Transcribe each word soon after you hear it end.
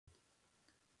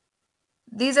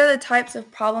these are the types of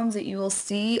problems that you will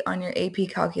see on your AP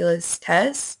Calculus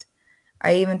test.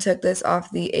 I even took this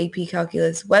off the AP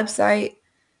Calculus website.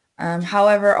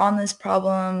 However, on this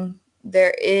problem,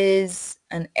 there is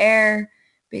an error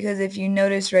because if you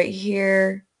notice right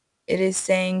here, it is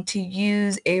saying to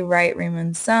use a right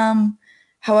Riemann sum.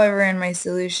 However, in my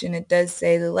solution, it does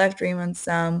say the left Riemann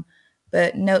sum,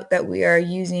 but note that we are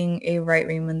using a right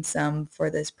Riemann sum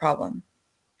for this problem.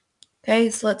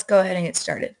 Okay, so let's go ahead and get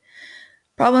started.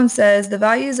 Problem says the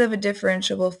values of a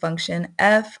differentiable function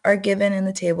f are given in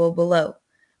the table below.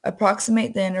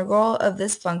 Approximate the integral of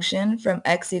this function from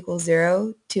x equals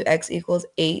 0 to x equals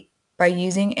 8 by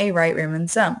using a right Riemann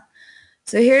sum.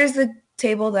 So here's the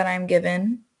table that I'm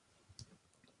given.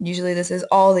 Usually this is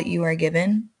all that you are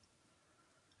given.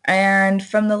 And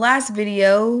from the last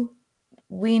video,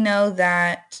 we know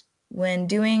that when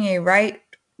doing a right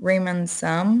Riemann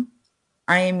sum,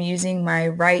 I am using my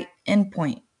right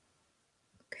endpoint.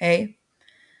 Okay,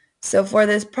 so for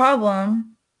this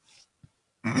problem,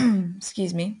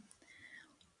 excuse me,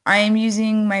 I am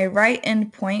using my right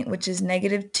endpoint, which is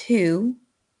 -2,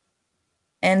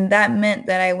 and that meant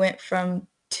that I went from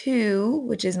 2,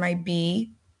 which is my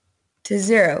B, to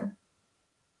 0,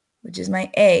 which is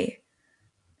my A.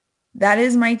 That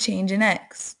is my change in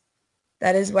x.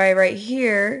 That is why right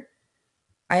here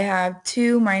I have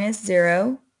 2 minus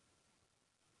 0,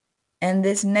 and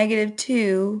this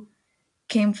 -2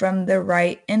 came from the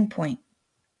right endpoint.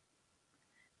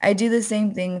 I do the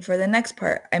same thing for the next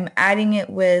part. I'm adding it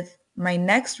with my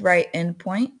next right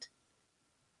endpoint,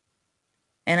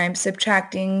 and I'm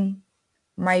subtracting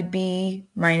my B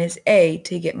minus A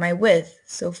to get my width,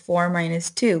 so 4 minus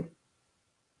 2.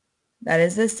 That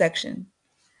is this section.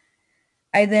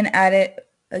 I then add it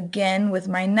again with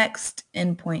my next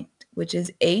endpoint, which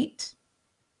is 8,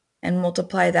 and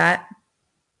multiply that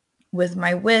with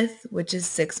my width, which is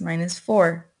 6 minus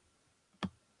 4.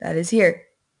 That is here.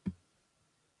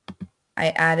 I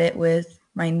add it with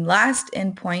my last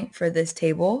endpoint for this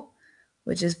table,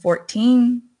 which is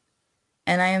 14,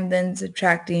 and I am then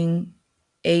subtracting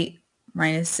 8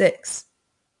 minus 6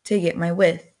 to get my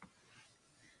width.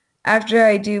 After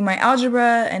I do my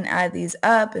algebra and add these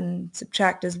up and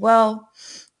subtract as well,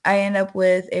 I end up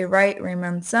with a right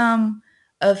Riemann sum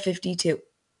of 52.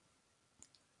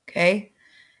 Okay,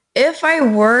 if I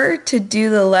were to do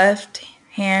the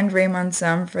left-hand Riemann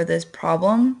sum for this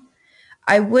problem,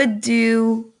 I would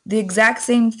do the exact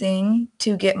same thing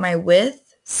to get my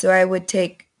width. So I would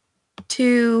take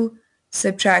 2,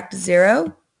 subtract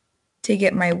 0 to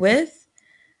get my width.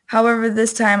 However,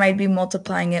 this time I'd be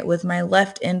multiplying it with my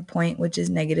left endpoint, which is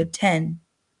 -10.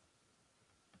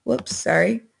 Whoops,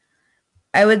 sorry.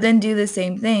 I would then do the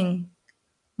same thing.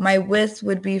 My width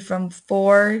would be from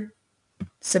 4,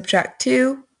 subtract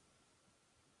 2,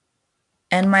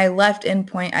 and my left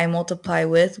endpoint I multiply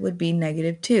with would be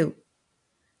 -2.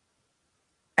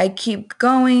 I keep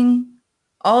going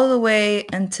all the way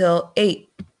until 8.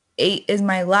 8 is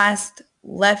my last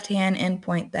left-hand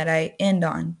endpoint that I end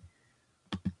on.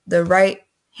 The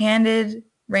right-handed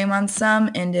Riemann sum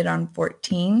ended on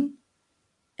 14,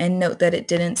 and note that it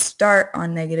didn't start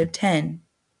on -10.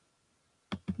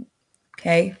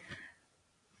 Okay,